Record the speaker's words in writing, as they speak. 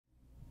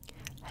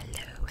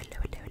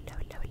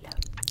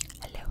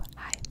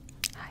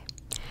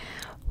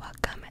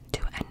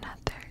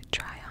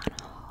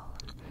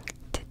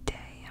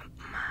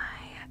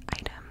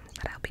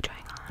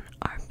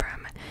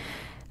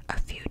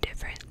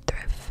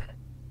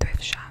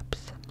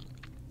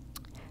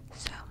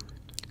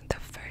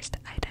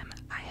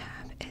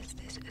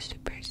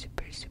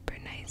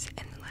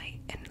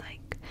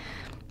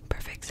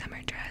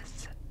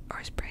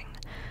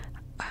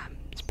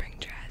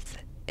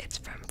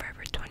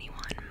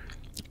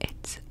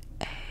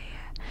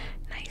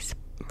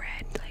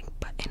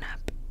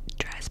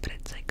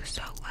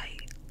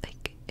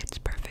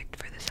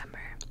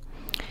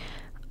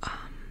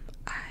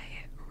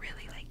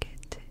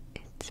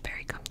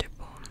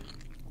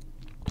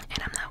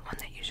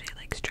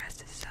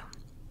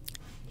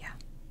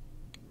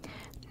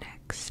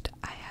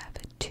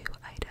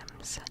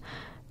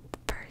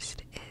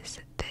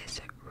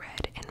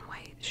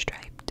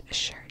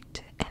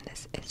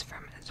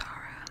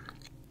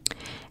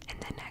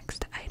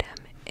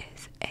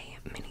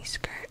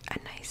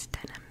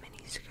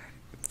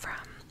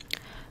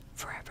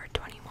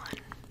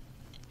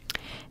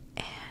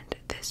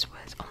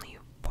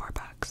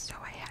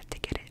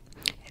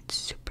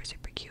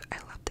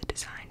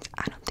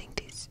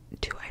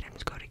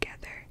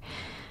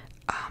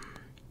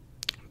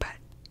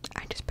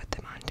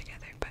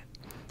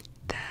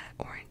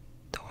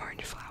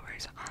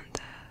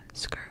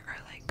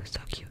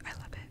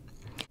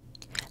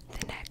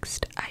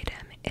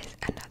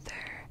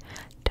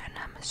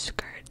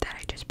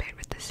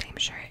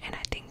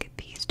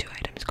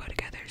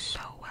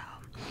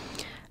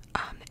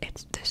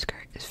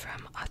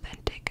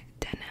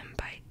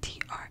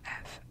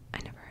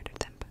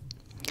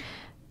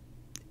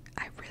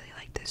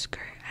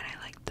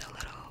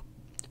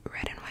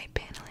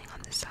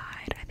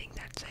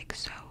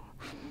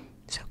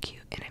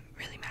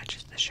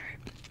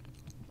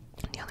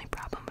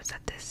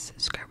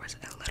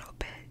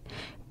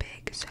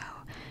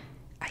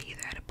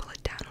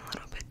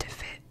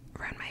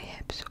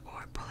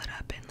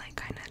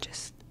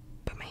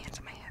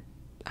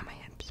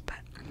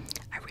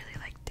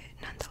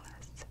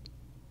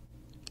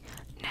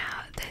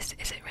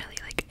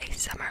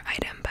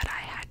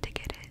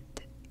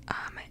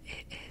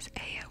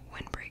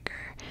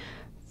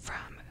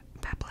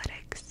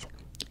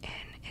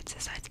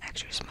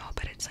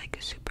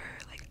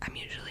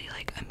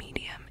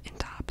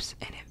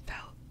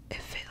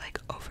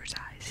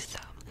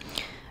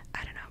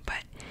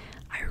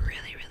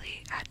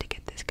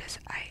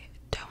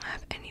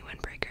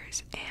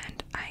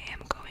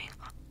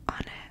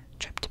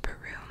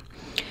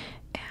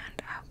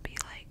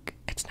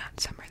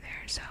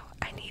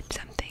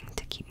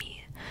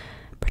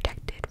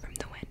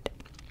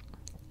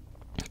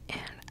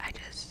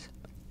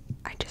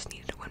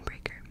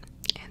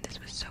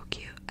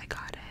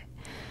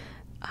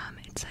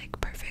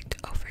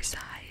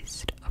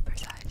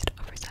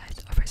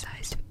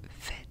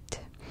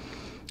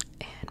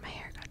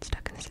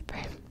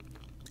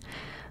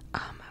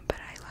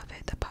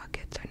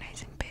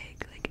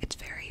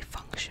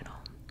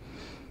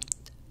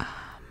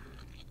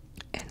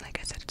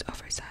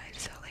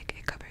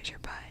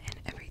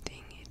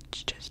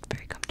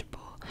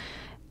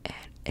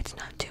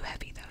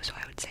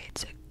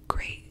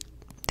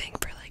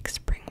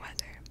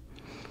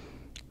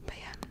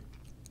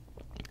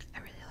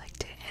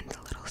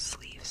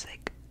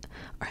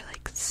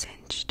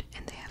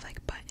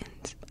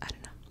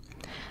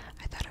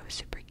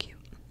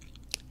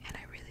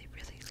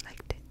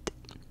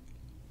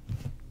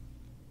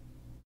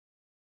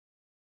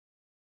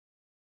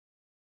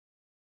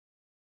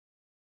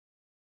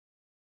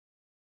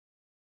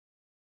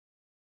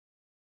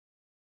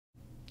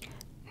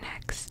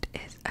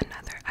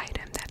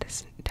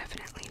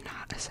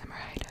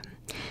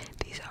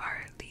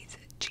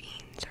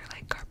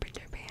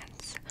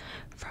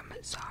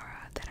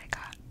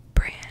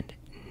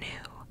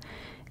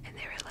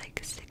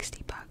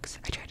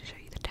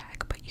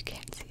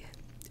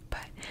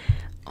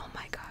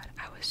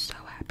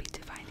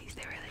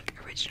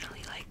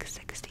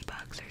like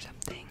 $60 or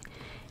something,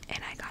 and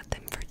I got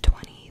them for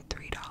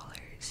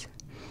 $23.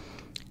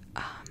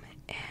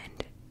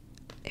 And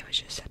it was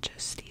just such a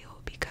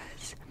steal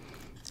because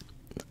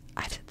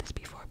I've said this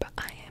before, but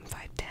I am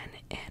 5'10"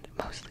 and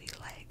mostly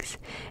legs,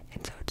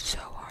 and so it's so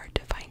hard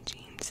to find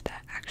jeans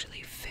that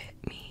actually fit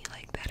me,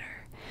 like that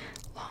are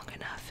long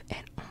enough.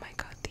 And oh my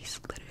god, these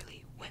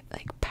literally went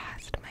like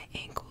past my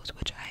ankles,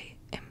 which I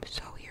am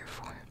so here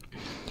for.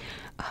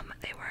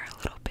 They were a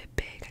little bit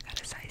big. I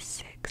got a size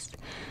 6.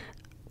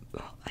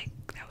 Well, like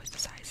that was the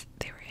size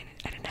they were in.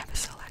 I didn't have a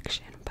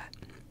selection, but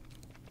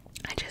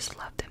I just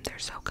love them. They're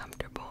so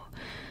comfortable.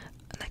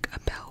 Like a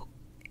belt,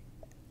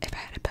 if I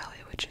had a belt,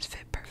 it would just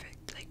fit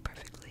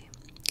perfectly.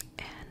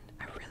 And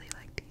I really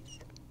like these.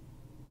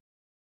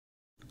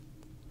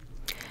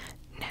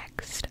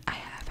 Next, I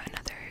have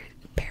another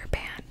pair of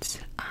pants.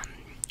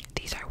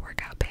 These are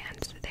workout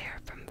pants. They are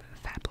from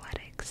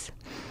Fabletics.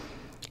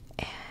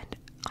 And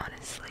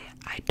honestly,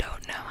 I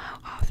don't know how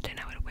often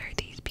I would wear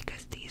these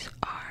because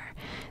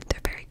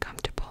they're very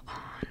comfortable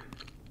on.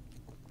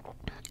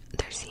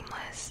 They're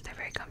seamless, they're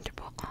very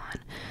comfortable on.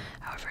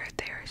 However,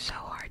 they're so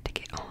hard to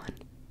get on,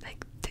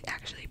 like to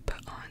actually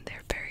put on.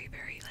 They're very,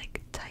 very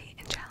like tight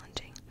and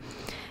challenging.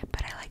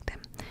 But I like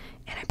them.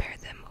 And I paired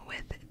them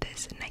with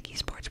this Nike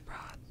sports bra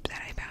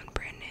that I found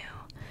brand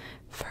new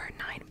for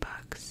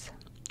 $9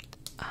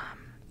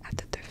 at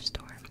the thrift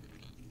store.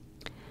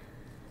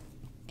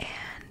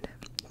 And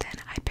then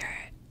I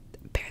pair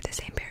the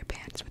same pair of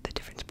pants with a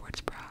different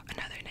sports bra,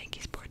 another Nike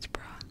sports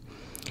bra.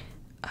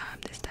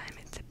 This time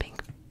it's a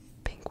pink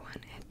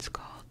one. It's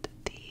called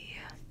the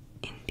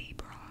Indie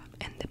bra,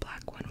 and the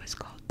black one was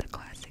called the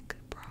Classic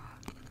bra.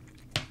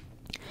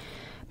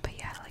 But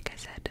yeah, like I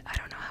said, I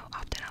don't know how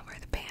often I'll wear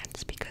the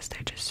pants because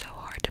they're just so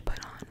hard to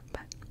put on,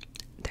 but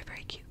they're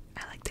very cute.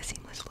 I like the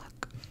seamless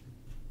look.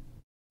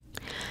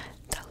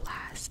 The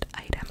last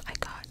item I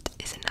got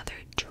is another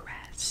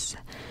dress.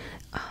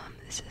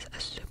 This is a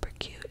super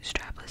cute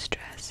strapless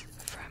dress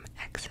from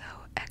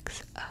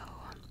XOXO.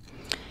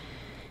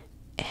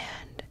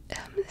 And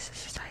this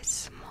is a